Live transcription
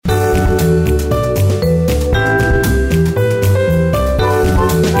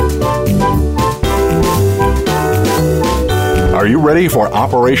ready for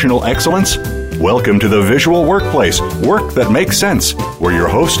operational excellence? Welcome to the Visual Workplace, work that makes sense, where your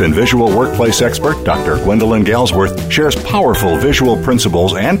host and visual workplace expert, Dr. Gwendolyn Galsworth, shares powerful visual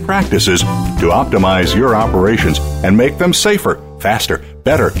principles and practices to optimize your operations and make them safer, faster,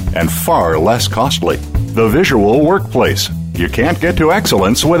 better, and far less costly. The Visual Workplace. You can't get to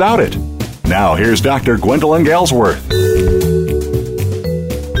excellence without it. Now, here's Dr. Gwendolyn Galsworth.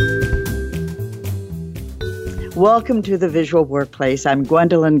 Welcome to the Visual Workplace. I'm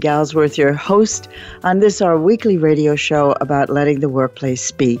Gwendolyn Galsworth, your host on this, our weekly radio show about letting the workplace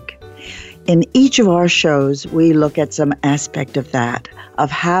speak. In each of our shows, we look at some aspect of that, of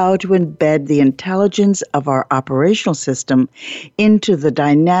how to embed the intelligence of our operational system into the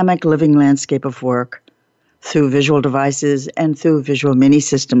dynamic living landscape of work through visual devices and through visual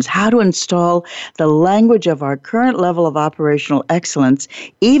mini-systems, how to install the language of our current level of operational excellence,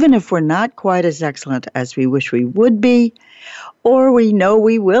 even if we're not quite as excellent as we wish we would be, or we know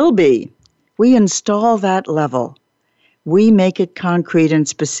we will be. We install that level. We make it concrete and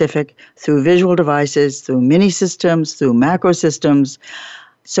specific through visual devices, through mini-systems, through macro systems,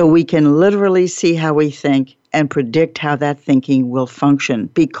 so we can literally see how we think and predict how that thinking will function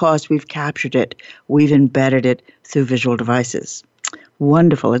because we've captured it. We've embedded it through visual devices.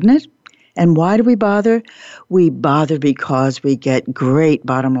 Wonderful, isn't it? And why do we bother? We bother because we get great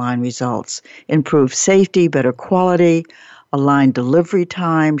bottom line results. Improved safety, better quality, aligned delivery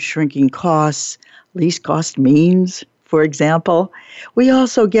time, shrinking costs, least cost means, for example. We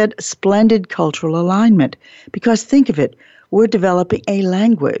also get splendid cultural alignment because think of it, we're developing a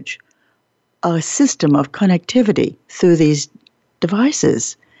language, a system of connectivity through these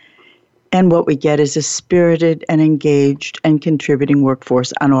devices. And what we get is a spirited and engaged and contributing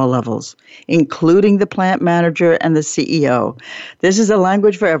workforce on all levels, including the plant manager and the CEO. This is a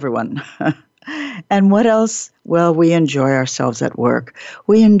language for everyone. And what else? Well, we enjoy ourselves at work.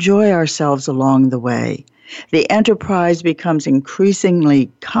 We enjoy ourselves along the way. The enterprise becomes increasingly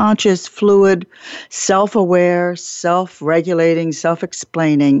conscious, fluid, self-aware, self-regulating,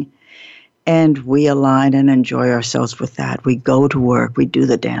 self-explaining, and we align and enjoy ourselves with that. We go to work, we do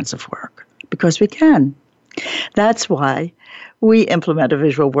the dance of work, because we can. That's why we implement a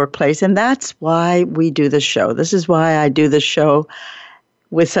visual workplace, and that's why we do this show. This is why I do this show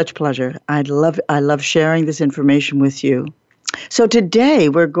with such pleasure. I love sharing this information with you. So today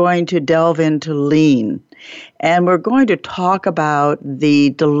we're going to delve into lean, and we're going to talk about the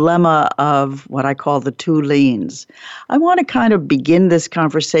dilemma of what I call the two leans. I want to kind of begin this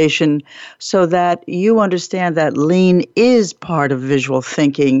conversation so that you understand that lean is part of visual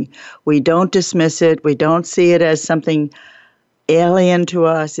thinking. We don't dismiss it. We don't see it as something alien to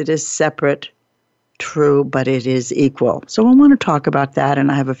us. It is separate, true, but it is equal. So I want to talk about that,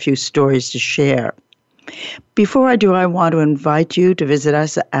 and I have a few stories to share. Before I do, I want to invite you to visit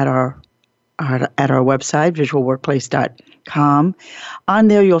us at our website, visualworkplace.com. On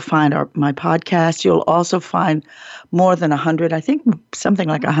there, you'll find my podcast. You'll also find more than 100, I think something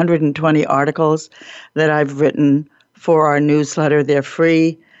like 120 articles that I've written for our newsletter. They're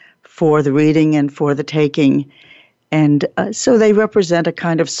free for the reading and for the taking. And so they represent a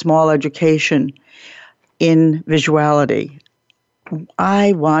kind of small education in visuality.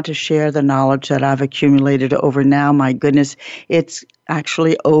 I want to share the knowledge that I've accumulated over now. My goodness, it's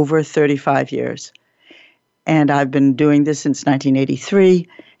actually over 35 years. And I've been doing this since 1983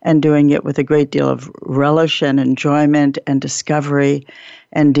 and doing it with a great deal of relish and enjoyment and discovery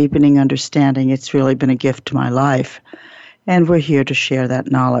and deepening understanding. It's really been a gift to my life. And we're here to share that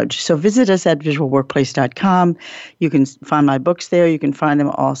knowledge. So visit us at visualworkplace.com. You can find my books there. You can find them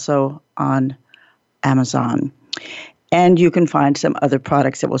also on Amazon. And you can find some other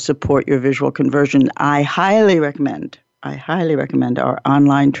products that will support your visual conversion. I highly recommend our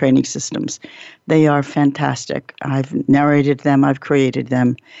online training systems. They are fantastic. I've narrated them, I've created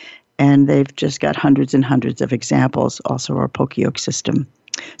them, and they've just got hundreds and hundreds of examples, also our Pokeyoke system.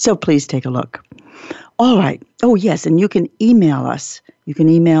 So please take a look. All right. Oh, yes, and you can email us. You can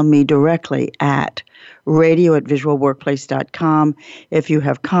email me directly at radio@visualworkplace.com. If you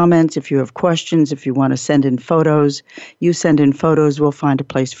have comments, if you have questions, if you want to send in photos, you send in photos. We'll find a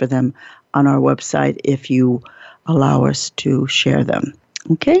place for them on our website if you allow us to share them.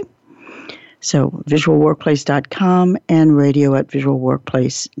 Okay? So visualworkplace.com and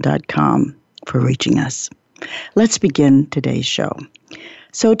radio@visualworkplace.com for reaching us. Let's begin today's show.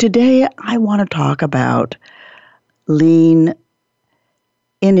 So today I want to talk about lean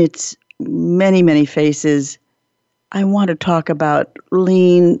in its many, many faces. I want to talk about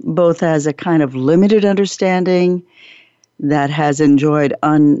lean both as a kind of limited understanding that has enjoyed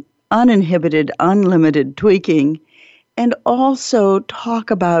uninhibited, unlimited tweaking, and also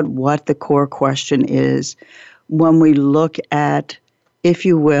talk about what the core question is when we look at, if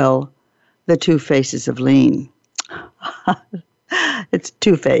you will, the two faces of lean. It's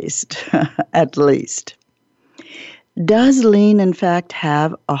two-faced, at least. Does lean, in fact,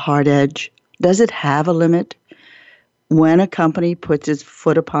 have a hard edge? Does it have a limit? When a company puts its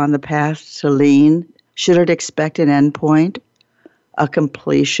foot upon the path to lean, should it expect an endpoint, a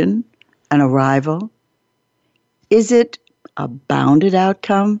completion, an arrival? Is it a bounded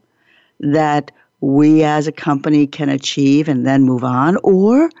outcome that we as a company can achieve and then move on?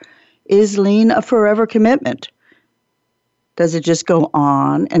 Or is lean a forever commitment? Does it just go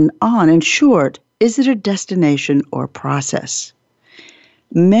on and on? In short, is it a destination or process?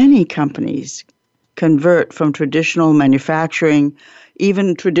 Many companies convert from traditional manufacturing,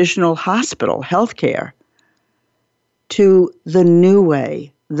 even traditional hospital, healthcare, to the new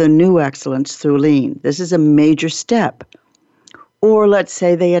way, the new excellence through lean. This is a major step. Or let's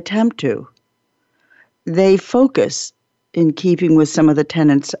say they attempt to. They focus, in keeping with some of the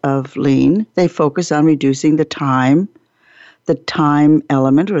tenets of lean, they focus on reducing the time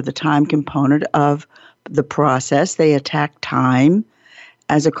element or the time component of the process. They attack time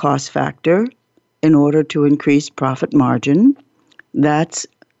as a cost factor in order to increase profit margin. That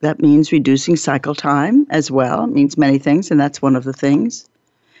means reducing cycle time as well. It means many things, and that's one of the things.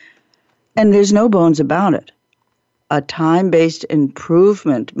 And there's no bones about it. A time-based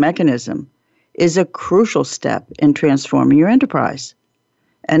improvement mechanism is a crucial step in transforming your enterprise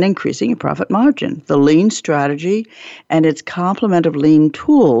and increasing your profit margin. The lean strategy and its complement of lean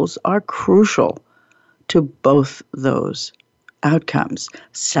tools are crucial to both those outcomes.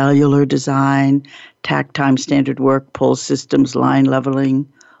 Cellular design, takt time standard work, pull systems, line leveling,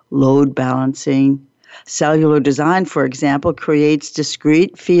 load balancing. Cellular design, for example, creates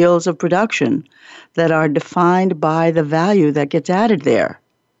discrete fields of production that are defined by the value that gets added there.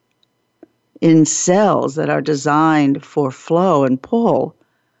 In cells that are designed for flow and pull,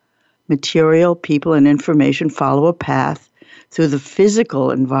 material, people, and information follow a path through the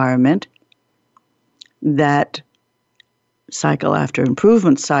physical environment. That cycle after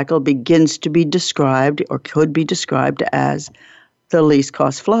improvement cycle begins to be described or could be described as the least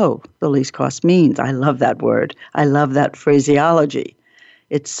cost flow, the least cost means. I love that word. I love that phraseology.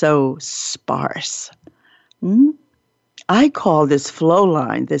 It's so sparse. I call this flow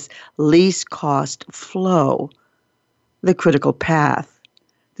line, this least cost flow, the critical path.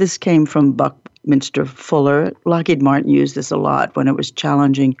 This came from Buckminster Fuller. Lockheed Martin used this a lot when it was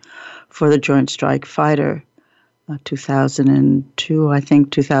challenging for the Joint Strike Fighter. 2002, I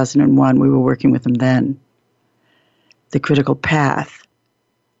think 2001, we were working with them then. The critical path.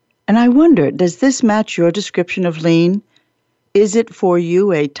 And I wonder, does this match your description of lean? Is it for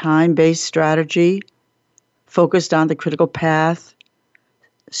you a time-based strategy focused on the critical path,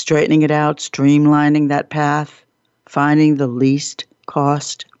 straightening it out, streamlining that path, finding the least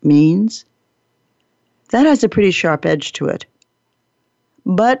cost means? That has a pretty sharp edge to it.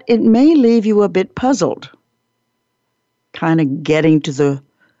 But it may leave you a bit puzzled, kind of getting to the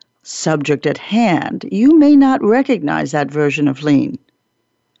subject at hand. You may not recognize that version of lean.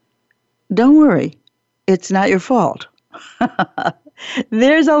 Don't worry, it's not your fault.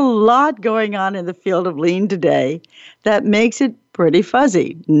 There's a lot going on in the field of lean today that makes it pretty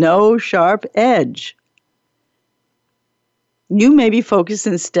fuzzy. No sharp edge. You may be focused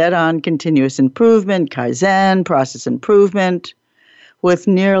instead on continuous improvement, Kaizen, process improvement, with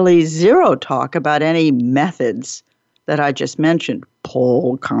nearly zero talk about any methods that I just mentioned.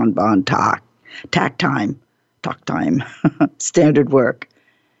 Pull, Kanban, takt time, talk time, standard work.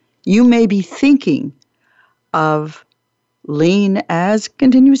 You may be thinking of lean as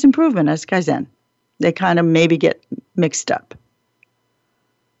continuous improvement, as Kaizen. They kind of maybe get mixed up.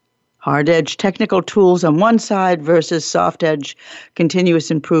 Hard edge technical tools on one side versus soft edge continuous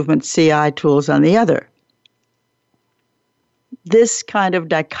improvement CI tools on the other. This kind of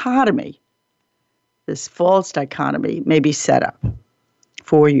dichotomy, this false dichotomy, may be set up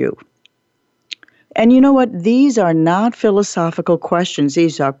for you. And you know what? These are not philosophical questions.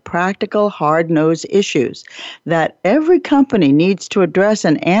 These are practical, hard-nosed issues that every company needs to address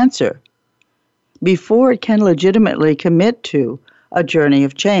and answer before it can legitimately commit to a journey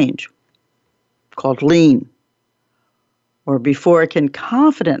of change called lean, or before it can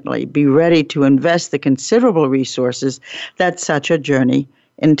confidently be ready to invest the considerable resources that such a journey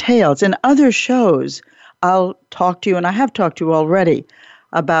entails. In other shows, I'll talk to you, and I have talked to you already,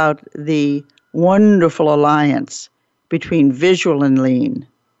 about the wonderful alliance between visual and lean.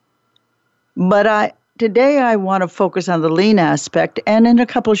 But today I want to focus on the lean aspect, and in a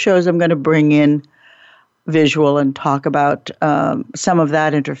couple of shows I'm going to bring in visual and talk about some of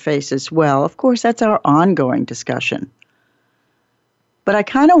that interface as well. Of course, that's our ongoing discussion. But I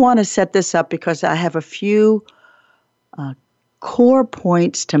kind of want to set this up because I have a few core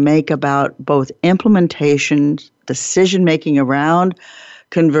points to make about both implementation, decision-making around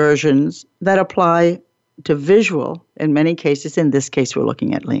conversions that apply to visual in many cases. In this case, we're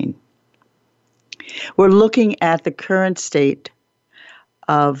looking at lean. We're looking at the current state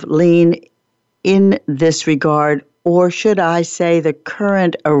of lean in this regard, or should I say the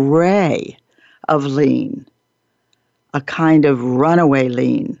current array of lean, a kind of runaway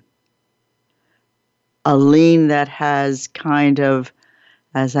lean, a lean that has kind of,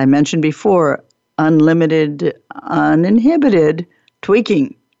 as I mentioned before, unlimited, uninhibited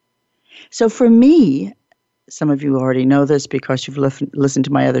tweaking. So for me, some of you already know this because you've listened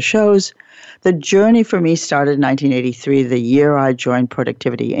to my other shows, the journey for me started in 1983, the year I joined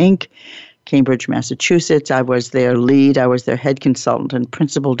Productivity Inc., Cambridge, Massachusetts. I was their lead. I was their head consultant and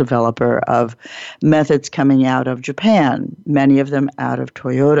principal developer of methods coming out of Japan, many of them out of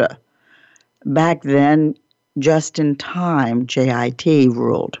Toyota. Back then, just in time, JIT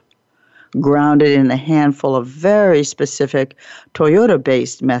ruled, grounded in a handful of very specific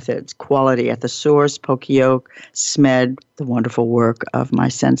Toyota-based methods, quality at the source, Poka-yoke, SMED, the wonderful work of my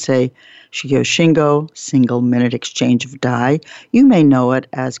sensei, Shigeo Shingo, single-minute exchange of die. You may know it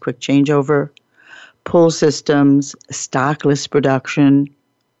as quick changeover, pull systems, stockless production,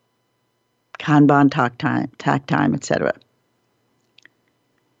 Kanban, tack time, etc.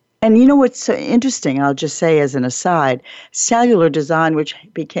 And you know what's so interesting, I'll just say as an aside, cellular design, which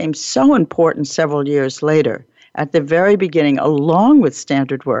became so important several years later, at the very beginning, along with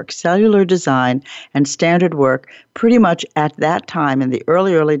standard work, cellular design and standard work, pretty much at that time in the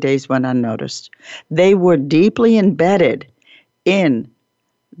early days went unnoticed. They were deeply embedded in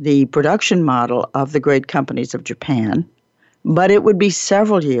the production model of the great companies of Japan, but it would be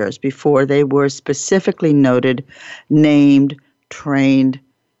several years before they were specifically noted, named, trained,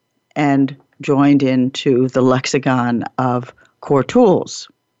 and joined into the lexicon of core tools.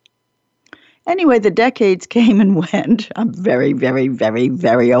 Anyway, the decades came and went. I'm very, very, very,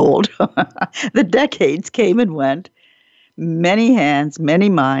 very old. The decades came and went. Many hands, many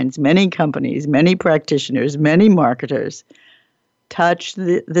minds, many companies, many practitioners, many marketers touched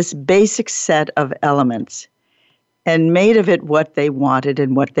this basic set of elements and made of it what they wanted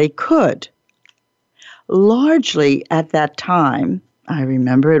and what they could. Largely at that time, I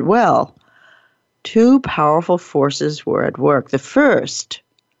remember it well, two powerful forces were at work. The first,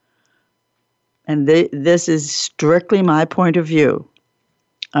 and this is strictly my point of view,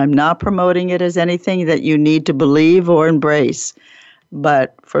 I'm not promoting it as anything that you need to believe or embrace,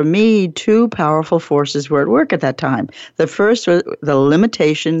 but for me, two powerful forces were at work at that time. The first were the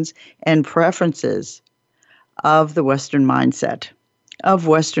limitations and preferences of the Western mindset, of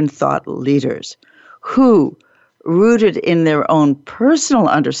Western thought leaders, who, rooted in their own personal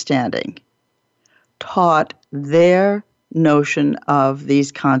understanding, taught their notion of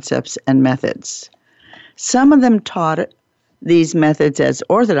these concepts and methods. Some of them taught these methods as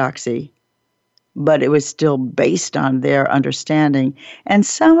orthodoxy, but it was still based on their understanding. And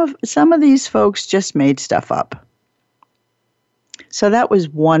some of these folks just made stuff up. So that was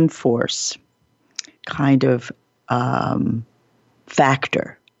one force, kind of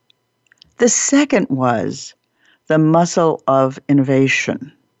factor. The second was the muscle of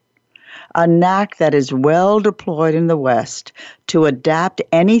innovation, a knack that is well deployed in the West to adapt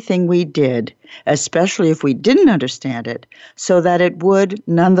anything we did, especially if we didn't understand it, so that it would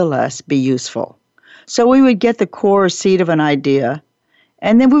nonetheless be useful. So we would get the core seed of an idea,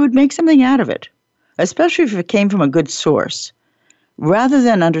 and then we would make something out of it, especially if it came from a good source. Rather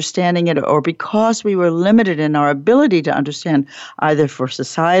than understanding it or because we were limited in our ability to understand either for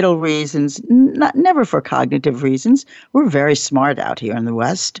societal reasons, never for cognitive reasons. We're very smart out here in the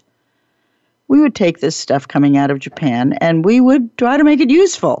West. We would take this stuff coming out of Japan and we would try to make it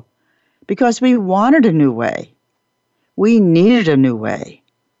useful because we wanted a new way. We needed a new way.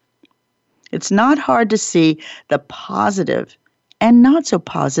 It's not hard to see the positive and not so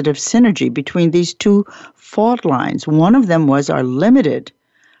positive synergy between these two fault lines. One of them was our limited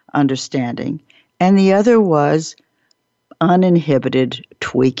understanding, and the other was uninhibited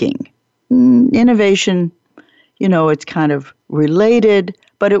tweaking. Innovation, it's kind of related,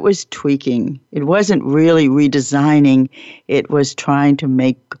 but it was tweaking. It wasn't really redesigning. It was trying to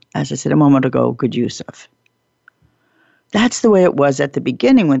make, as I said a moment ago, good use of. That's the way it was at the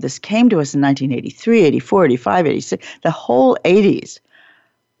beginning when this came to us in 1983, 84, 85, 86. The whole 80s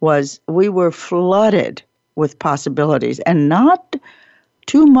we were flooded with possibilities, and not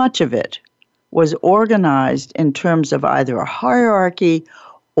too much of it was organized in terms of either a hierarchy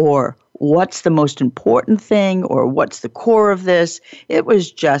or what's the most important thing or what's the core of this. It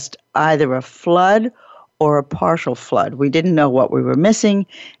was just either a flood or a partial flood. We didn't know what we were missing,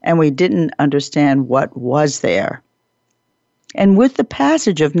 and we didn't understand what was there. And with the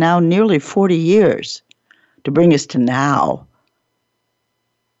passage of now nearly 40 years to bring us to now,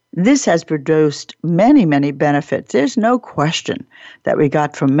 this has produced many, many benefits. There's no question that we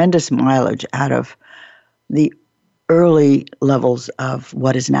got tremendous mileage out of the early levels of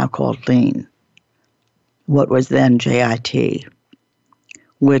what is now called lean, what was then JIT,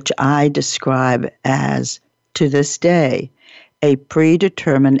 which I describe as, to this day, a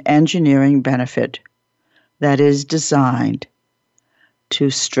predetermined engineering benefit that is designed to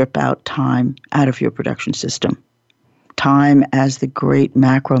strip out time out of your production system. Time as the great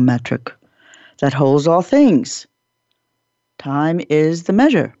macro metric that holds all things. Time is the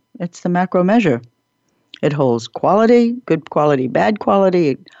measure. It's the macro measure. It holds quality, good quality, bad quality.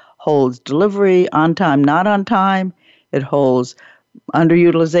 It holds delivery, on time, not on time. It holds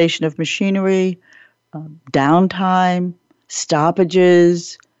underutilization of machinery, downtime,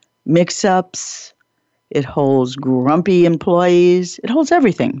 stoppages, mix-ups. It holds grumpy employees. It holds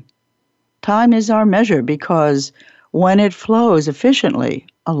everything. Time is our measure because when it flows efficiently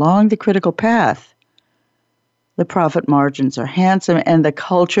along the critical path, the profit margins are handsome and the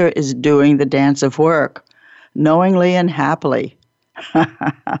culture is doing the dance of work, knowingly and happily.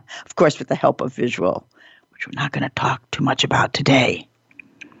 Of course, with the help of visual, which we're not going to talk too much about today.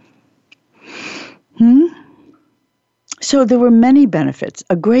 So there were many benefits.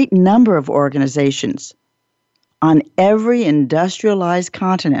 A great number of organizations on every industrialized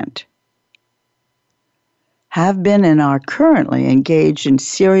continent have been and are currently engaged in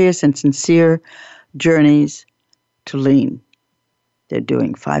serious and sincere journeys to lean. They're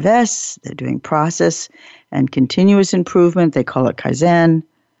doing 5S, they're doing process and continuous improvement. They call it Kaizen.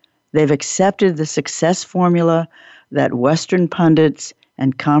 They've accepted the success formula that Western pundits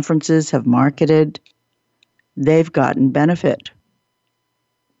and conferences have marketed. They've gotten benefit.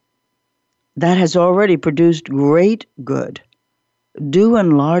 That has already produced great good, due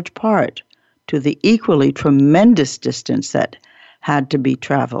in large part to the equally tremendous distance that had to be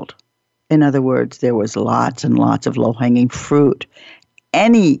traveled. In other words, there was lots and lots of low-hanging fruit.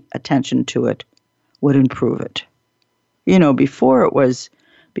 Any attention to it would improve it. You know, before the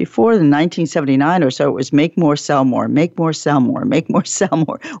 1979 or so, it was make more, sell more, make more, sell more, make more, sell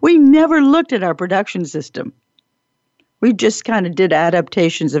more. We never looked at our production system. We just kind of did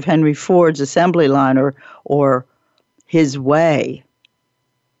adaptations of Henry Ford's assembly line or his way.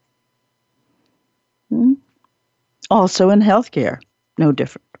 Also in healthcare, no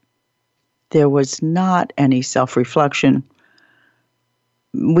different. There was not any self-reflection.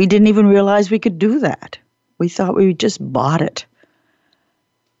 We didn't even realize we could do that. We thought we just bought it,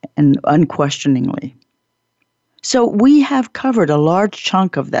 and unquestioningly. So we have covered a large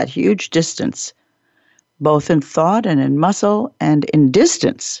chunk of that huge distance, both in thought and in muscle and in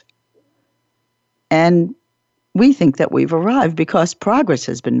distance. And we think that we've arrived because progress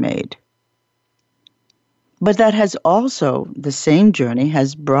has been made. But that has also, the same journey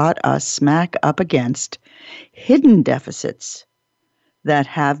has brought us smack up against hidden deficits that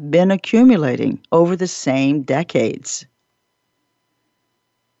have been accumulating over the same decades.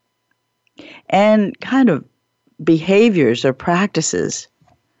 And kind of behaviors or practices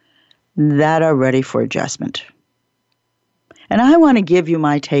that are ready for adjustment. And I want to give you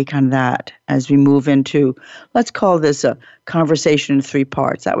my take on that as we move into, let's call this a conversation in 3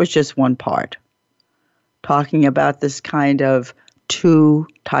 parts. That was just one part. Talking about this kind of 2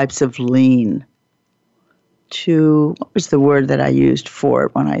 types of lean. What was the word that I used for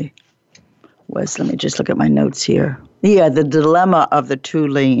it when I was, let me just look at my notes here. Yeah, the dilemma of the 2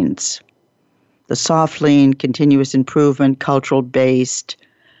 leans. The soft lean, continuous improvement, cultural based,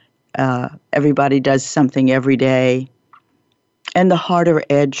 everybody does something every day, and the harder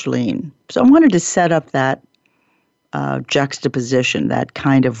edge lean. So I wanted to set up that juxtaposition, that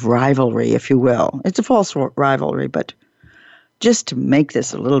kind of rivalry, if you will. It's a false rivalry, but just to make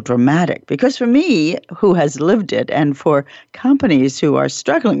this a little dramatic. Because for me, who has lived it, and for companies who are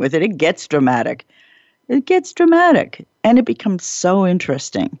struggling with it, it gets dramatic. It gets dramatic, and it becomes so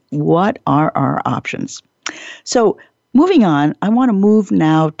interesting. What are our options? So moving on, I want to move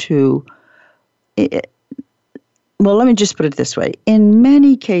now to, well, let me just put it this way. In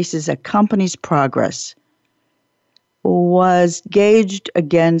many cases, a company's progress was gauged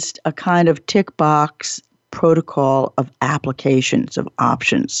against a kind of tick box protocol of applications, of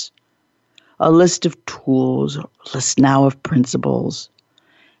options, a list of tools, a list now of principles,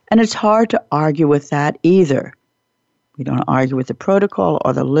 And it's hard to argue with that either. We don't argue with the protocol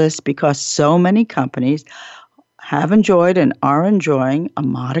or the list because so many companies have enjoyed and are enjoying a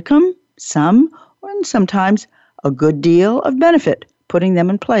modicum, some, and sometimes a good deal of benefit putting them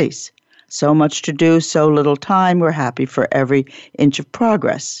in place. So much to do, so little time, we're happy for every inch of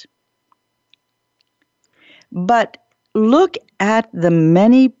progress. But look at the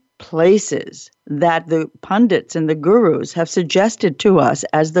many places that the pundits and the gurus have suggested to us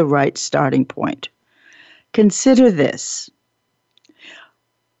as the right starting point. Consider this.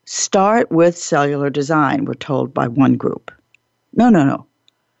 Start with cellular design, we're told by one group. No.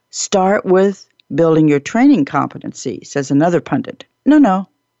 Start with building your training competency, says another pundit. No.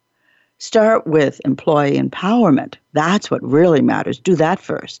 Start with employee empowerment. That's what really matters. Do that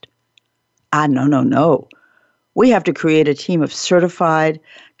first. No. We have to create a team of certified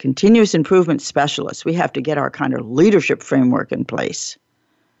continuous improvement specialists. We have to get our kind of leadership framework in place.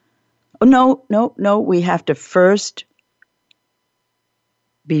 Oh, no. We have to first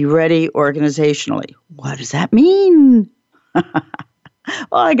be ready organizationally. What does that mean? Well,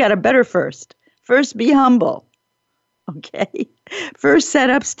 I got a better first. First, be humble. Okay? First, set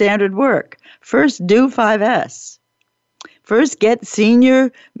up standard work. First, do 5S. First, get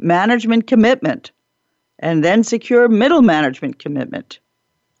senior management commitment. And then secure middle management commitment.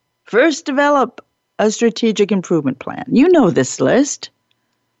 First, develop a strategic improvement plan. You know this list.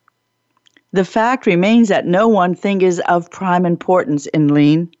 The fact remains that no one thing is of prime importance in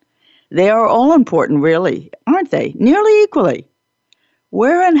lean. They are all important, really, aren't they? Nearly equally.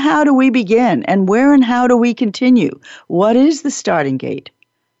 Where and how do we begin? And where and how do we continue? What is the starting gate?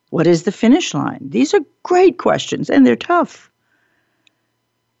 What is the finish line? These are great questions, and they're tough.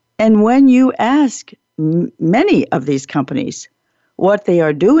 And when you ask many of these companies what they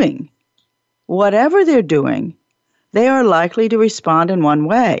are doing, whatever they're doing, they are likely to respond in one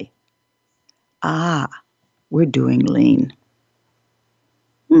way. We're doing lean.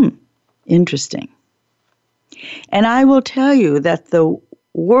 Interesting. And I will tell you that the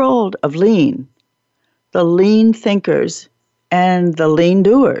world of lean, the lean thinkers and the lean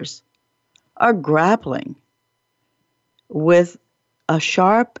doers are grappling with a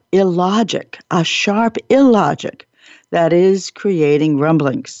sharp illogic that is creating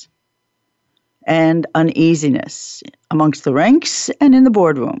rumblings and uneasiness amongst the ranks and in the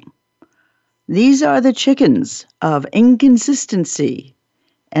boardroom. These are the chickens of inconsistency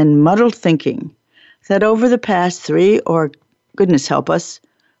and muddled thinking that over the past 3 or, goodness help us,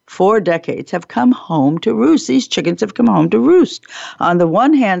 4 decades have come home to roost. These chickens have come home to roost. On the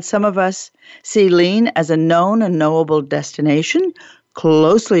one hand, some of us see lean as a known and knowable destination,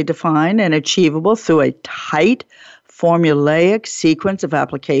 closely defined and achievable through a tight, formulaic sequence of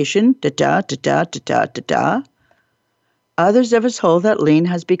application, Others of us hold that lean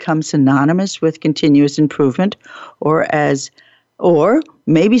has become synonymous with continuous improvement, or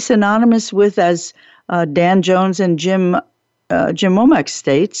maybe synonymous with, as Dan Jones and Jim Womack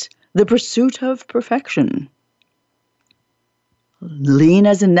states, the pursuit of perfection. Lean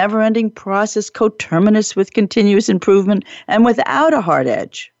as a never-ending process, coterminous with continuous improvement and without a hard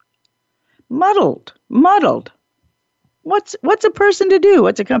edge. Muddled. What's a person to do?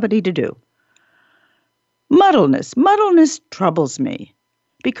 What's a company to do? Muddleness troubles me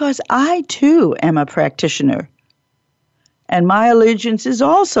because I, too, am a practitioner. And my allegiance is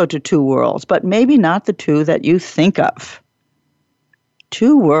also to 2 worlds, but maybe not the 2 that you think of.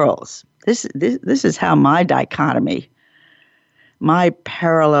 2 worlds. This is how my dichotomy, my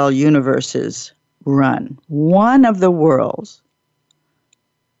parallel universes run. One of the worlds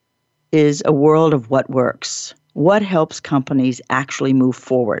is a world of what works. What helps companies actually move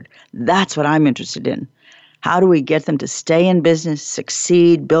forward? That's what I'm interested in. How do we get them to stay in business,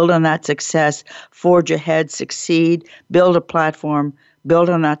 succeed, build on that success, forge ahead, succeed, build a platform,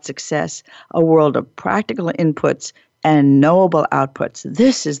 build on that success, a world of practical inputs and knowable outputs.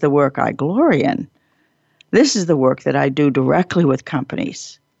 This is the work I glory in. This is the work that I do directly with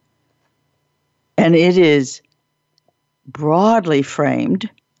companies. And it is broadly framed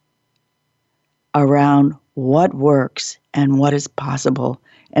around what works and what is possible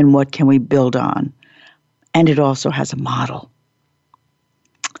and what can we build on. And it also has a model.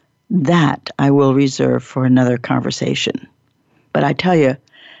 That I will reserve for another conversation. But I tell you,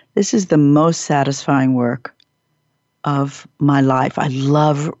 this is the most satisfying work of my life. I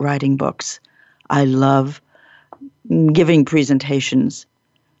love writing books. I love giving presentations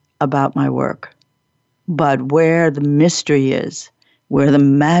about my work. But where the mystery is, where the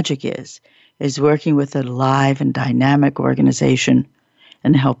magic is working with a live and dynamic organization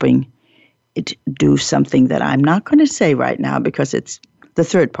and helping it do something that I'm not going to say right now because it's the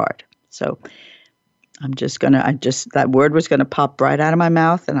third part. So that word was going to pop right out of my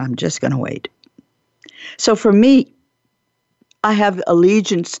mouth, and I'm just going to wait. So for me, I have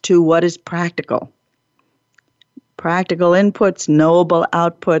allegiance to what is practical. Practical inputs, knowable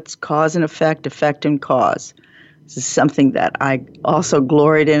outputs, cause and effect, effect and cause. This is something that I also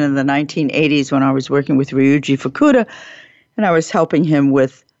gloried in the 1980s when I was working with Ryuji Fukuda, and I was helping him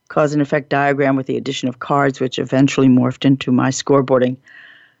with cause and effect diagram with the addition of cards, which eventually morphed into my scoreboarding.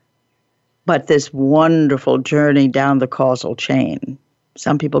 But this wonderful journey down the causal chain.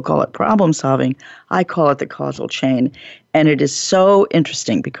 Some people call it problem solving. I call it the causal chain. And it is so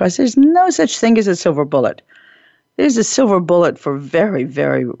interesting because there's no such thing as a silver bullet. There's a silver bullet for very,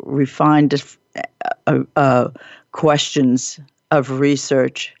 very refined questions of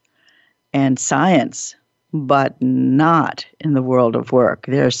research and science, but not in the world of work.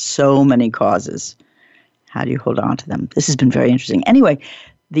 There are so many causes. How do you hold on to them? This has been very interesting. Anyway,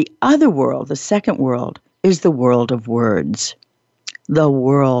 the other world, the second world, is the world of words, the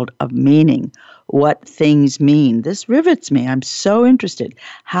world of meaning, what things mean. This rivets me. I'm so interested.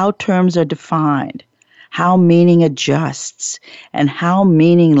 How terms are defined, how meaning adjusts, and how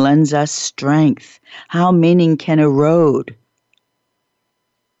meaning lends us strength, how meaning can erode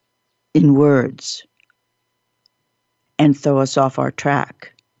in words and throw us off our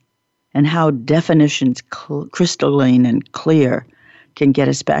track, and how definitions crystalline and clear can get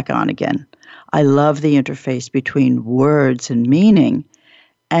us back on again. I love the interface between words and meaning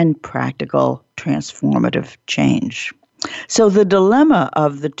and practical transformative change. So the dilemma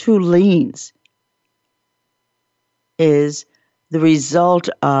of the two leans is the result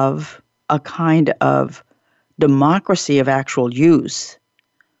of a kind of democracy of actual use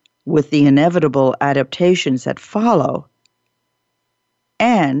with the inevitable adaptations that follow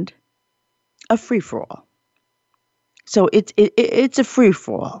and a free-for-all. So it's a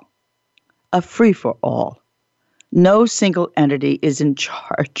free-for-all, a free-for-all. No single entity is in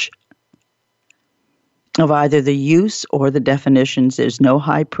charge of either the use or the definitions. There's no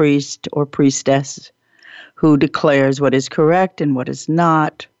high priest or priestess who declares what is correct and what is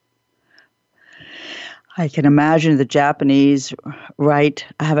not. I can imagine the Japanese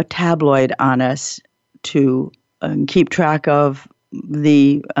have a tabloid on us to keep track of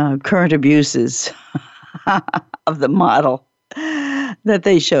the current abuses of the model that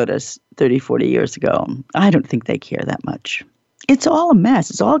they showed us 30, 40 years ago. I don't think they care that much. It's all a mess.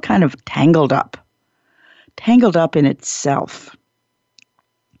 It's all kind of tangled up in itself.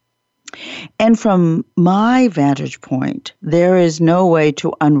 And from my vantage point, there is no way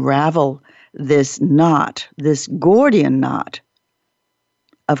to unravel this knot, this Gordian knot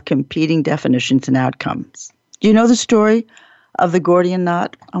of competing definitions and outcomes. Do you know the story of the Gordian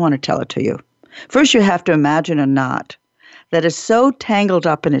knot? I want to tell it to you. First, you have to imagine a knot that is so tangled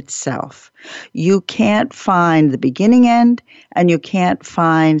up in itself, you can't find the beginning end and you can't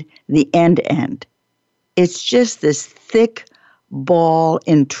find the end. It's just this thick ball,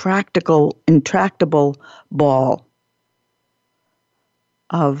 intractable ball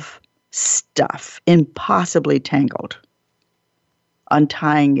of stuff, impossibly tangled.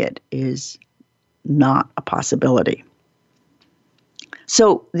 Untying it is not a possibility.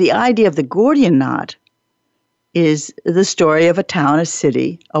 So the idea of the Gordian knot is the story of a town, a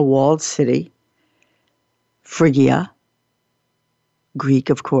city, a walled city, Phrygia, Greek,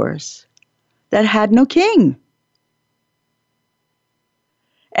 of course, that had no king.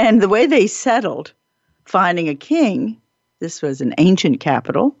 And the way they settled finding a king, this was an ancient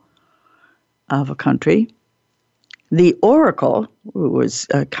capital of a country. The oracle, who was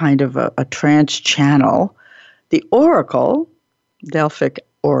a kind of a trance channel, the oracle, Delphic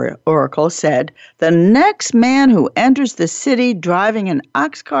oracle, said, the next man who enters the city driving an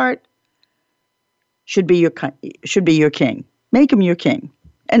ox cart should be your king. Make him your king.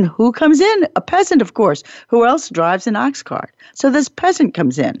 And who comes in? A peasant, of course. Who else drives an ox cart? So this peasant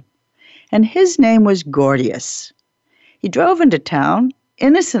comes in. And his name was Gordius. He drove into town,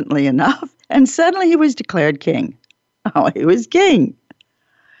 innocently enough, and suddenly he was declared king. Oh, he was king.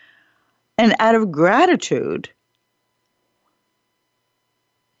 And out of gratitude,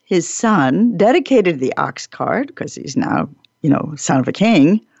 his son dedicated the ox cart, because he's now, son of a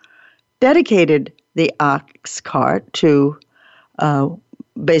king, dedicated the ox cart to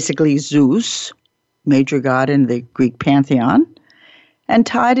basically Zeus, major god in the Greek pantheon, and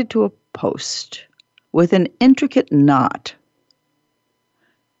tied it to a post with an intricate knot.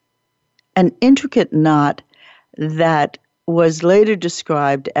 An intricate knot that was later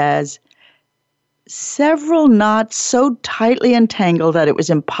described as several knots so tightly entangled that it was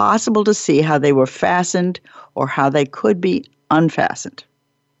impossible to see how they were fastened or how they could be unfastened.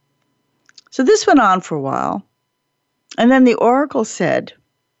 So this went on for a while. And then the oracle said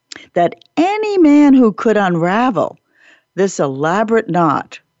that any man who could unravel this elaborate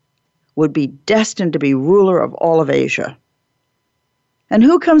knot would be destined to be ruler of all of Asia. And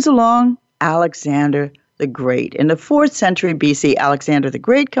who comes along? Alexander the Great. In the 4th century BC, Alexander the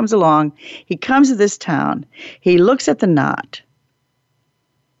Great comes along. He comes to this town. He looks at the knot.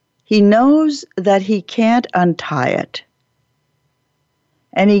 He knows that he can't untie it.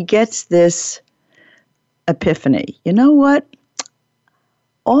 And he gets this epiphany. You know what?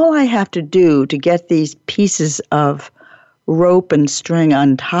 All I have to do to get these pieces of rope and string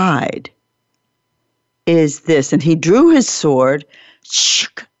untied is this. And he drew his sword,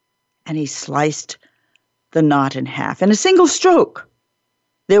 and he sliced the knot in half in a single stroke.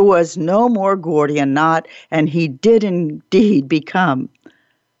 There was no more Gordian knot, and he did indeed become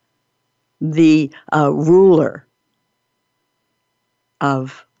the ruler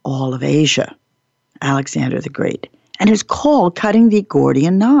of all of Asia, Alexander the Great. And it's called cutting the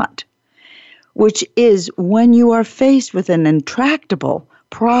Gordian knot, which is when you are faced with an intractable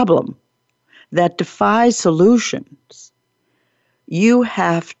problem that defies solutions, you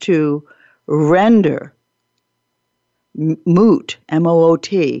have to render moot,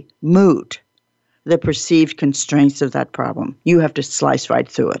 M-O-O-T, moot, the perceived constraints of that problem. You have to slice right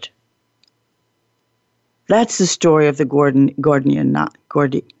through it. That's the story of the Gordian Knot.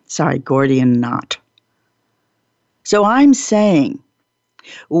 So I'm saying,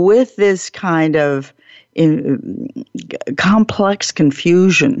 with this kind of complex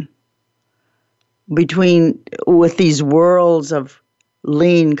confusion with these worlds of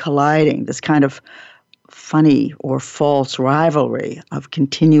lean colliding, this kind of funny or false rivalry of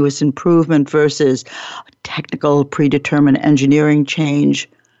continuous improvement versus technical predetermined engineering change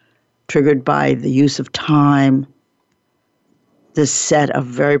triggered by the use of time, this set of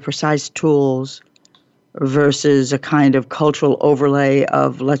very precise tools versus a kind of cultural overlay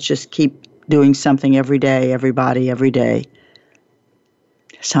of let's just keep doing something every day, everybody, every day,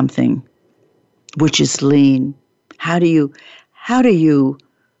 something which is lean. How do you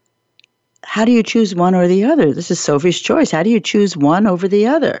choose one or the other? This is Sophie's choice. How do you choose one over the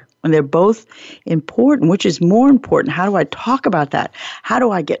other when they're both important? Which is more important? How do I talk about that? How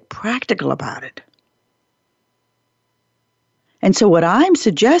do I get practical about it? And so what I'm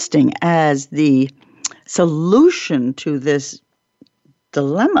suggesting as the solution to this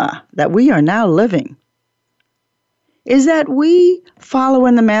dilemma that we are now living is that we follow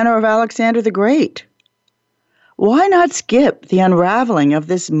in the manner of Alexander the Great. Why not skip the unraveling of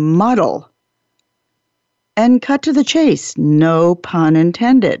this muddle and cut to the chase? No pun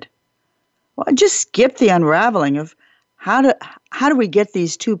intended. Well, just skip the unraveling of how do we get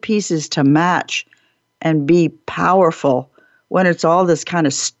these two pieces to match and be powerful when it's all this kind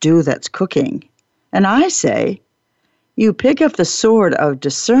of stew that's cooking. And I say, you pick up the sword of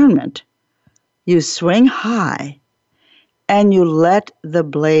discernment, you swing high, and you let the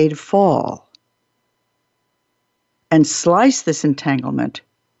blade fall and slice this entanglement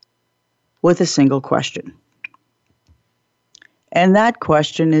with a single question. And that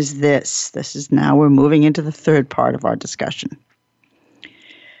question is this. This is now we're moving into the third part of our discussion.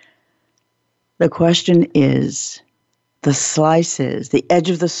 The question is, the slice is, the edge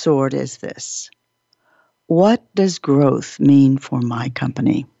of the sword is this. What does growth mean for my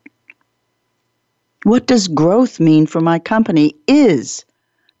company? What does growth mean for my company is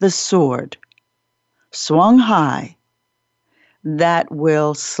the sword swung high that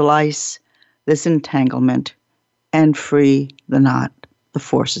will slice this entanglement and free the knot, the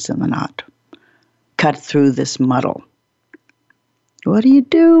forces in the knot, cut through this muddle. What do you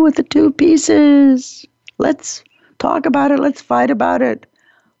do with the two pieces? Let's talk about it. Let's fight about it.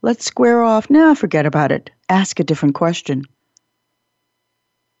 Let's square off. No, forget about it. Ask a different question.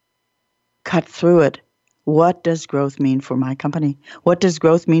 Cut through it. What does growth mean for my company? What does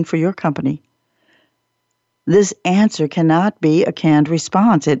growth mean for your company? This answer cannot be a canned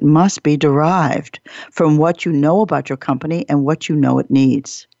response. It must be derived from what you know about your company and what you know it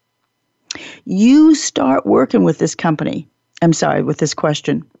needs. You start working with this with this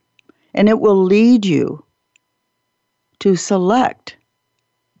question, and it will lead you to select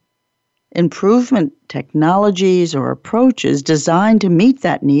improvement technologies or approaches designed to meet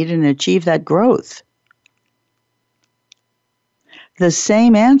that need and achieve that growth. The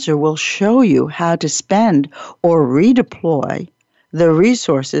same answer will show you how to spend or redeploy the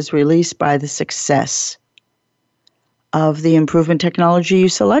resources released by the success of the improvement technology you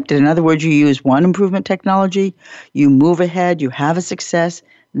selected. In other words, you use one improvement technology, you move ahead, you have a success,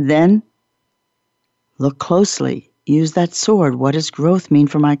 then look closely use that sword. What does growth mean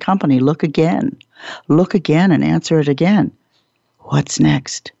for my company? Look again. Look again and answer it again. What's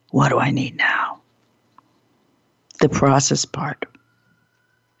next? What do I need now? The process part.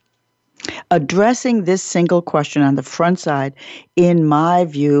 Addressing this single question on the front side, in my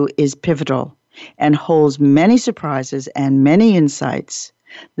view, is pivotal and holds many surprises and many insights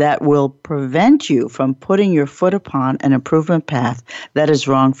that will prevent you from putting your foot upon an improvement path that is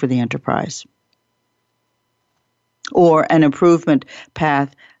wrong for the enterprise, or an improvement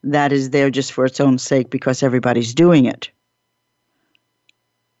path that is there just for its own sake because everybody's doing it.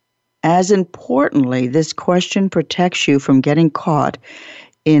 As importantly, this question protects you from getting caught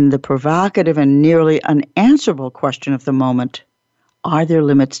in the provocative and nearly unanswerable question of the moment. Are there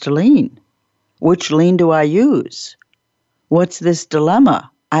limits to lean? Which lean do I use? What's this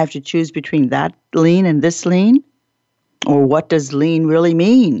dilemma? I have to choose between that lean and this lean? Or what does lean really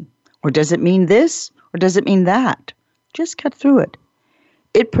mean? Or does it mean this? Or does it mean that? Just cut through it.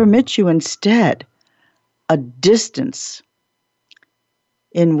 It permits you instead a distance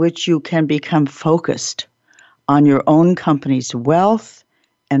in which you can become focused on your own company's wealth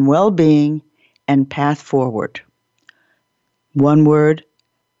and well-being and path forward. One word,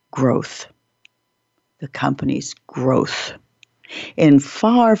 growth. The company's growth. In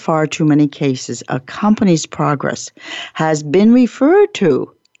far, far too many cases, a company's progress has been referred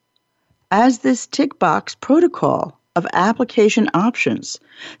to as this tick box protocol of application options,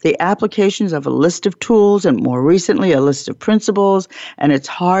 the applications of a list of tools and more recently a list of principles, and it's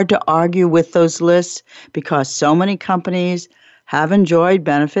hard to argue with those lists because so many companies have enjoyed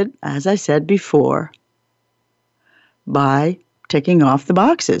benefit, as I said before, by ticking off the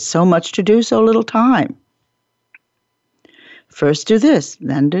boxes. So much to do, so little time. First do this,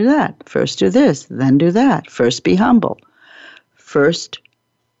 then do that. First do this, then do that. First be humble. First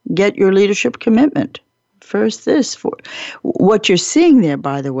get your leadership commitment. First this. What you're seeing there,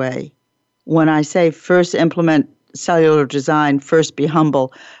 by the way, when I say first implement cellular design, first be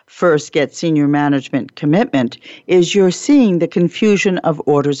humble, first get senior management commitment, is you're seeing the confusion of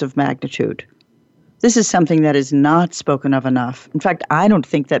orders of magnitude. This is something that is not spoken of enough. In fact, I don't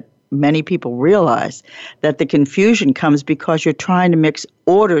think that many people realize that the confusion comes because you're trying to mix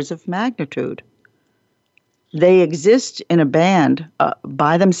orders of magnitude. They exist in a band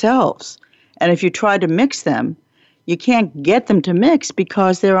by themselves. And if you try to mix them, you can't get them to mix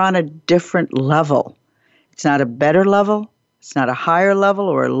because they're on a different level. It's not a better level. It's not a higher level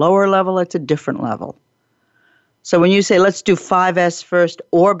or a lower level. It's a different level. So when you say, let's do 5S first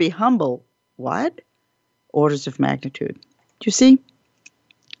or be humble, what? Orders of magnitude. Do you see?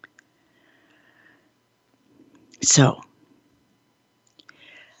 So,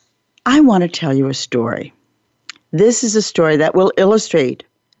 I want to tell you a story. This is a story that will illustrate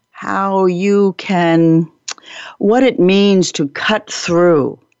how you can, what it means to cut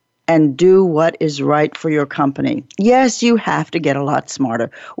through and do what is right for your company. Yes, you have to get a lot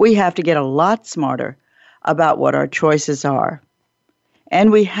smarter. We have to get a lot smarter about what our choices are.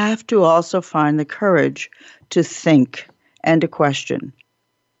 And we have to also find the courage to think and to question.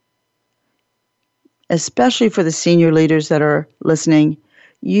 Especially for the senior leaders that are listening,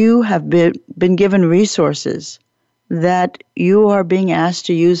 you have been given resources that you are being asked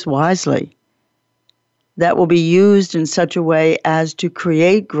to use wisely, that will be used in such a way as to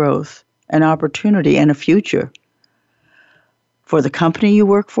create growth and opportunity and a future for the company you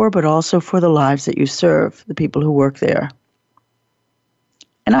work for, but also for the lives that you serve, the people who work there.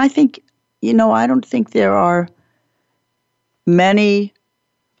 And I think, I don't think there are many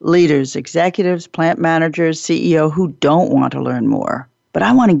leaders, executives, plant managers, CEO who don't want to learn more. But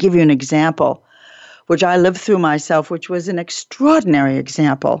I want to give you an example, which I lived through myself, which was an extraordinary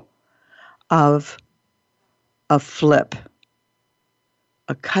example of a flip,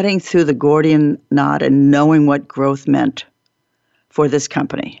 a cutting through the Gordian Knot and knowing what growth meant for this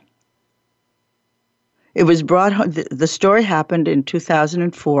company. It was brought home. The story happened in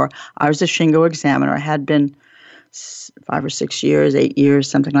 2004. I was a Shingo examiner. I had been 5 or 6 years, 8 years,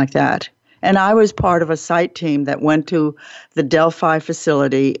 something like that. And I was part of a site team that went to the Delphi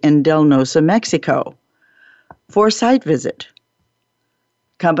facility in Reynosa, Mexico for a site visit.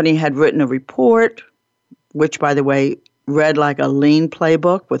 The company had written a report, which, by the way, read like a lean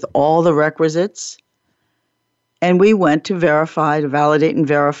playbook with all the requisites. And we went to verify, to validate and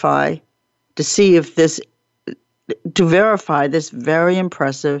verify, to see if to verify this very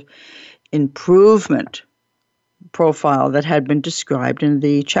impressive improvement profile that had been described in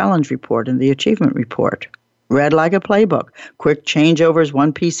the challenge report and the achievement report. Read like a playbook. Quick changeovers,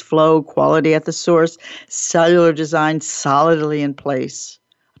 one-piece flow, quality at the source, cellular design solidly in place,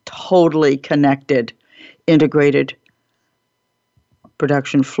 totally connected integrated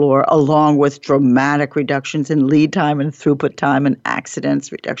production floor, along with dramatic reductions in lead time and throughput time and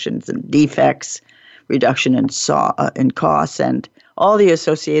accidents, reductions in defects, reduction in costs, and all the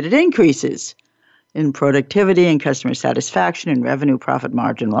associated increases in productivity and customer satisfaction and revenue profit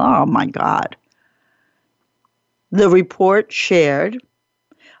margin. Oh, my God. The report shared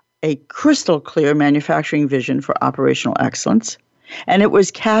a crystal clear manufacturing vision for operational excellence, and it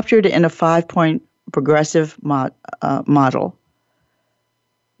was captured in a 5-point progressive model.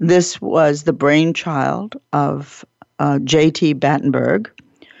 This was the brainchild of J.T. Battenberg,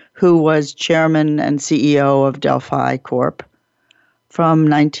 who was chairman and CEO of Delphi Corp. From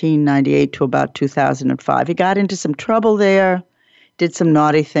 1998 to about 2005. He got into some trouble there, did some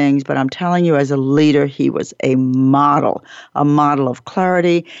naughty things, but I'm telling you, as a leader, he was a model of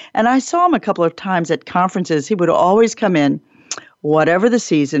clarity. And I saw him a couple of times at conferences. He would always come in, whatever the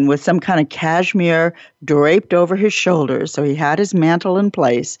season, with some kind of cashmere draped over his shoulders. So he had his mantle in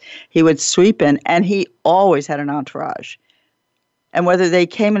place. He would sweep in, and he always had an entourage. And whether they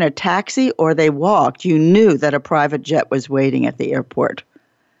came in a taxi or they walked, you knew that a private jet was waiting at the airport.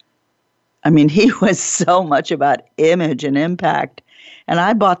 I mean, he was so much about image and impact. And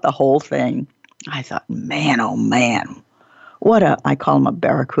I bought the whole thing. I thought, man, oh man, I call him a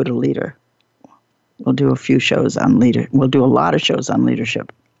barracuda leader. We'll do a few shows on leader. We'll do a lot of shows on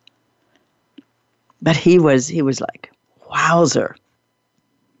leadership. But he was like, wowzer.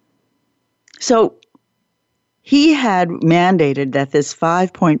 So he had mandated that this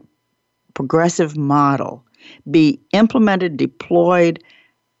 5-point progressive model be implemented, deployed,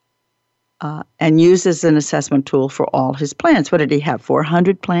 and used as an assessment tool for all his plants. What did he have?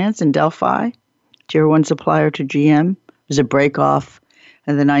 400 plants in Delphi, tier 1 supplier to GM. It was a break-off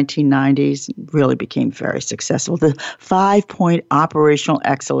in the 1990s, really became very successful. The 5-point operational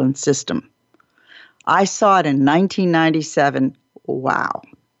excellence system. I saw it in 1997. Wow.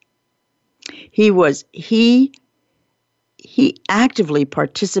 He actively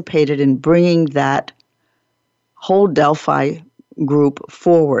participated in bringing that whole Delphi group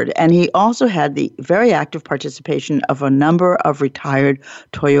forward. And he also had the very active participation of a number of retired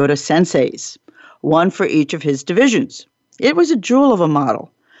Toyota senseis, one for each of his divisions. It was a jewel of a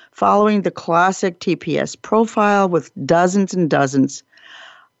model, following the classic TPS profile with dozens and dozens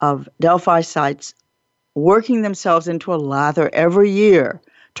of Delphi sites working themselves into a lather every year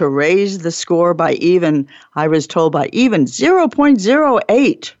to raise the score by even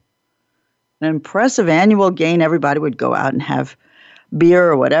 0.08. An impressive annual gain. Everybody would go out and have beer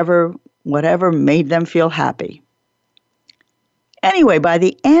or whatever made them feel happy. Anyway, by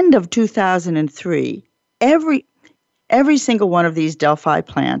the end of 2003, every single one of these Delphi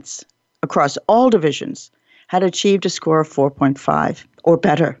plants across all divisions had achieved a score of 4.5 or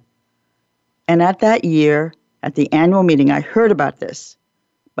better. And at that year, at the annual meeting, I heard about this,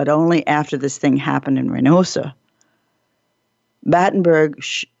 but only after this thing happened in Reynosa. Battenberg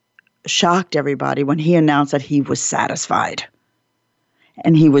shocked everybody when he announced that he was satisfied.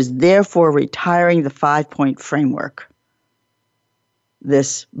 And he was therefore retiring the 5-point framework.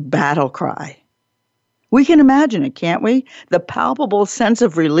 This battle cry. We can imagine it, can't we? The palpable sense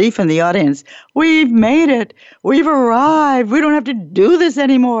of relief in the audience. We've made it. We've arrived. We don't have to do this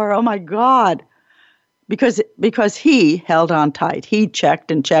anymore. Oh, my God. Because he held on tight. He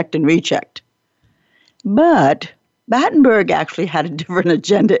checked and rechecked. But Battenberg actually had a different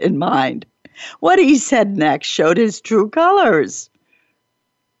agenda in mind. What he said next showed his true colors.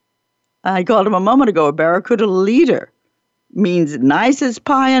 I called him a moment ago a barracuda leader. Means nice as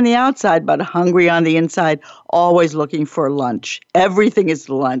pie on the outside, but hungry on the inside, always looking for lunch. Everything is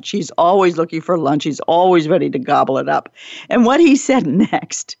lunch. He's always looking for lunch. He's always ready to gobble it up. And what he said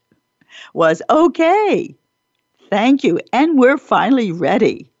next was, okay, thank you, and we're finally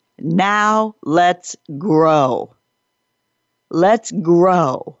ready. Now let's grow. Let's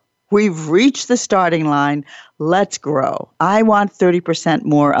grow. We've reached the starting line. Let's grow. I want 30%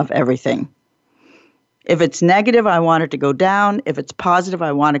 more of everything. If it's negative, I want it to go down. If it's positive,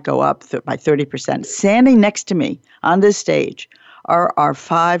 I want it to go up by 30%. Standing next to me on this stage are our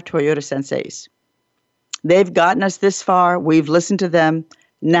 5 Toyota senseis. They've gotten us this far. We've listened to them.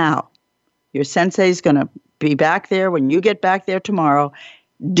 Now, your sensei is going to be back there when you get back there tomorrow.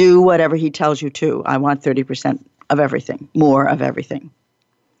 Do whatever he tells you to. I want 30% of everything, more of everything.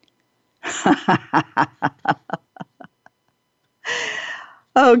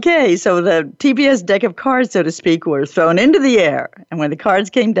 Okay, so the TPS deck of cards, so to speak, were thrown into the air. And when the cards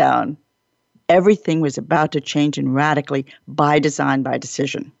came down, everything was about to change and radically by design, by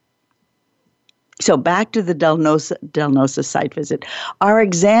decision. So back to the Delnosa site visit. Our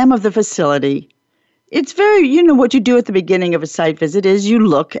exam of the facility It's very, what you do at the beginning of a site visit is you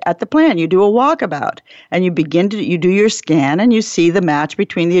look at the plan, you do a walkabout, and you do your scan and you see the match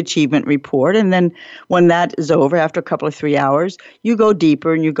between the achievement report. And then when that is over, after a couple of 3 hours, you go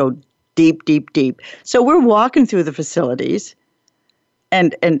deeper and you go deep, deep, deep. So we're walking through the facilities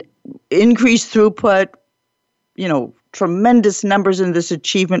and increased throughput, tremendous numbers in this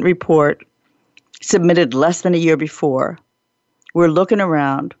achievement report submitted less than a year before. We're looking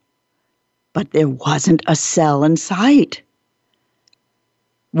around. But there wasn't a cell in sight.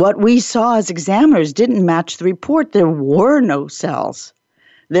 What we saw as examiners didn't match the report. There were no cells.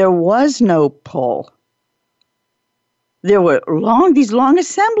 There was no pull. There were these long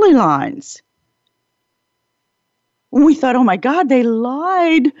assembly lines. We thought, oh my God, they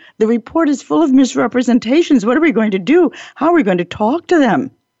lied. The report is full of misrepresentations. What are we going to do? How are we going to talk to them?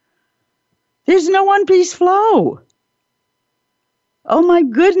 There's no one-piece flow. Oh my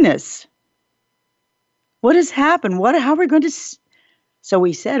goodness. What has happened? How are we going to... So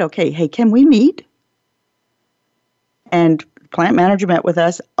we said, okay, hey, can we meet? And the plant manager met with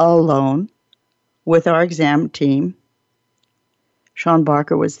us alone with our exam team. Sean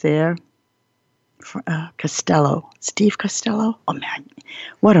Barker was there. Steve Costello. Oh, man,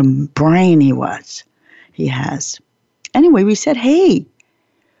 what a brain he has. Anyway, we said, hey,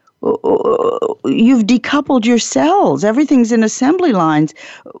 you've decoupled your cells. Everything's in assembly lines.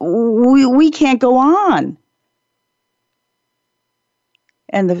 We can't go on.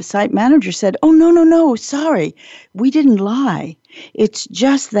 And the site manager said, oh, no, sorry. We didn't lie. It's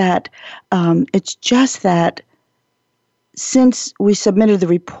just that since we submitted the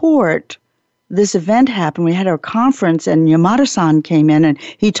report, this event happened. We had our conference, and Yamada-san came in, and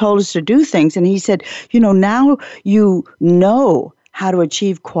he told us to do things. And he said, now you know how to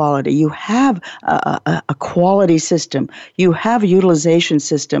achieve quality. You have a quality system. You have a utilization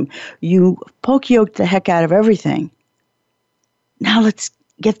system. You poke-yoked the heck out of everything. Now let's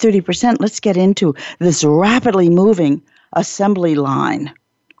get 30%. Let's get into this rapidly moving assembly line.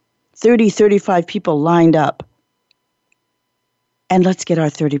 35 people lined up. And let's get our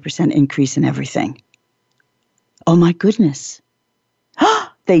 30% increase in everything. Oh my goodness.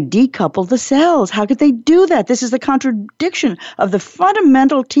 They decoupled the cells. How could they do that? This is the contradiction of the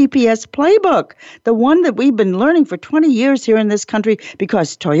fundamental TPS playbook, the one that we've been learning for 20 years here in this country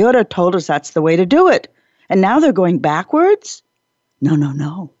because Toyota told us that's the way to do it. And now they're going backwards?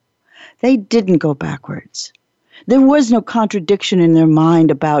 No. They didn't go backwards. There was no contradiction in their mind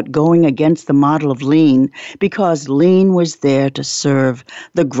about going against the model of lean because lean was there to serve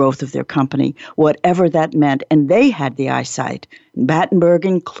the growth of their company, whatever that meant. And they had the eyesight, Battenberg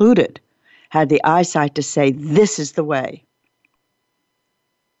included, had the eyesight to say, this is the way.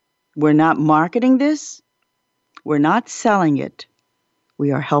 We're not marketing this. We're not selling it.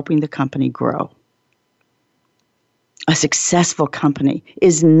 We are helping the company grow. A successful company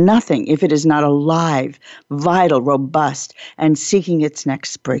is nothing if it is not alive, vital, robust, and seeking its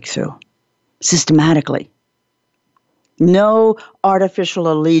next breakthrough systematically. No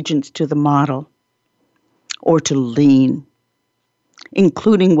artificial allegiance to the model or to lean,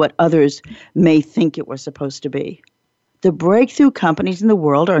 including what others may think it was supposed to be. The breakthrough companies in the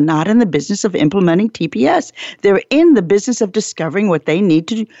world are not in the business of implementing TPS. They're in the business of discovering what they need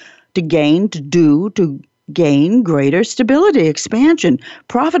to gain greater stability, expansion,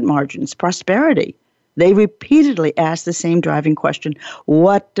 profit margins, prosperity. They repeatedly ask the same driving question,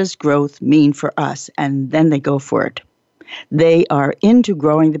 what does growth mean for us? And then they go for it. They are into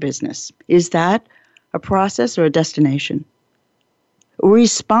growing the business. Is that a process or a destination?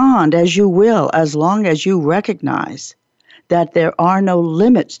 Respond as you will, as long as you recognize that there are no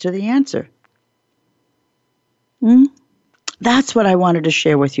limits to the answer. That's what I wanted to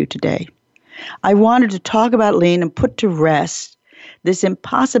share with you today. I wanted to talk about lean and put to rest this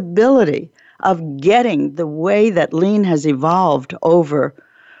impossibility of getting the way that lean has evolved over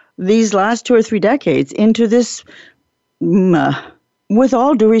these last 2 or 3 decades into this, with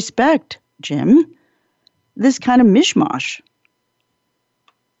all due respect, Jim, this kind of mishmash.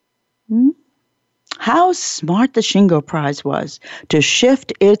 How smart the Shingo Prize was to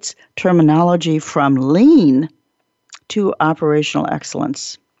shift its terminology from lean to operational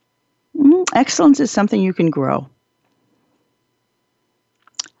excellence. Excellence is something you can grow.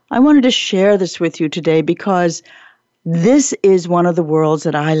 I wanted to share this with you today because this is one of the worlds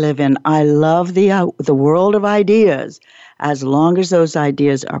that I live in. I love the world of ideas as long as those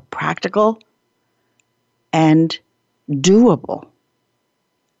ideas are practical and doable,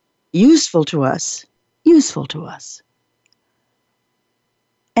 useful to us.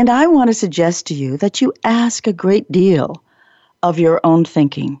 And I want to suggest to you that you ask a great deal of your own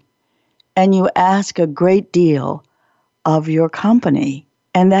thinking and you ask a great deal of your company.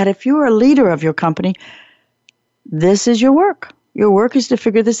 And that if you're a leader of your company, this is your work. Your work is to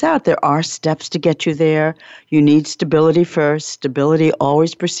figure this out. There are steps to get you there. You need stability first. Stability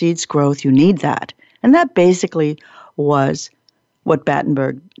always precedes growth. You need that. And that basically was what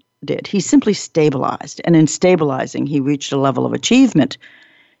Battenberg did. He simply stabilized. And in stabilizing, he reached a level of achievement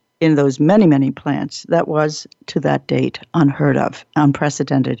in those many, many plants that was, to that date, unheard of,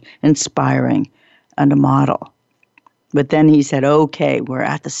 unprecedented, inspiring, and a model. But then he said, okay, we're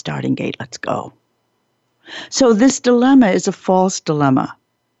at the starting gate. Let's go. So this dilemma is a false dilemma.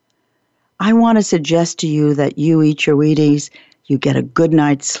 I want to suggest to you that you eat your Wheaties, you get a good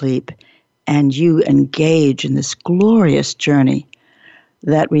night's sleep, and you engage in this glorious journey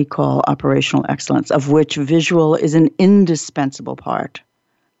that we call operational excellence, of which visual is an indispensable part.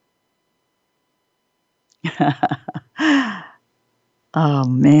 Oh,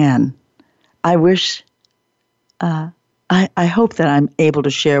 man. I wish, I hope that I'm able to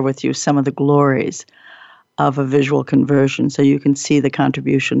share with you some of the glories of a visual conversion so you can see the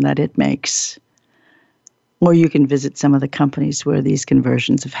contribution that it makes. Or you can visit some of the companies where these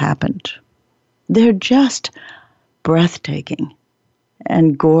conversions have happened. They're just breathtaking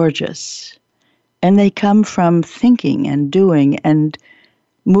and gorgeous. And they come from thinking and doing and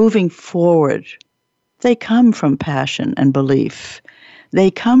moving forward. They come from passion and belief. They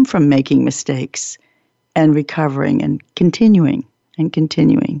come from making mistakes and recovering and continuing and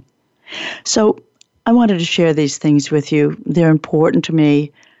continuing. So I wanted to share these things with you. They're important to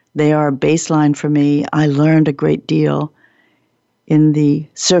me. They are a baseline for me. I learned a great deal in the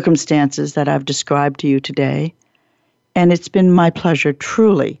circumstances that I've described to you today. And it's been my pleasure,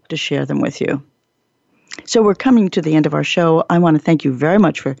 truly, to share them with you. So we're coming to the end of our show. I want to thank you very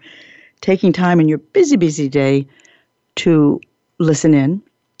much for taking time in your busy, busy day to listen in.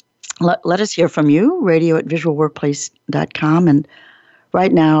 Let us hear from you, radio@visualworkplace.com. And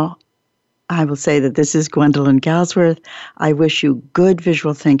right now, I will say that this is Gwendolyn Galsworth. I wish you good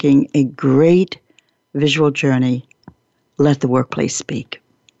visual thinking, a great visual journey. Let the workplace speak.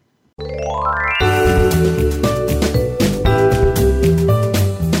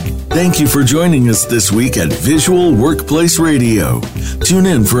 Thank you for joining us this week at Visual Workplace Radio. Tune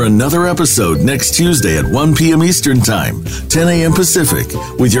in for another episode next Tuesday at 1 p.m. Eastern Time, 10 a.m. Pacific,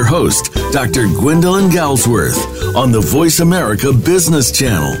 with your host, Dr. Gwendolyn Galsworth, on the Voice America Business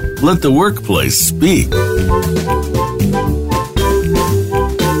Channel. Let the workplace speak.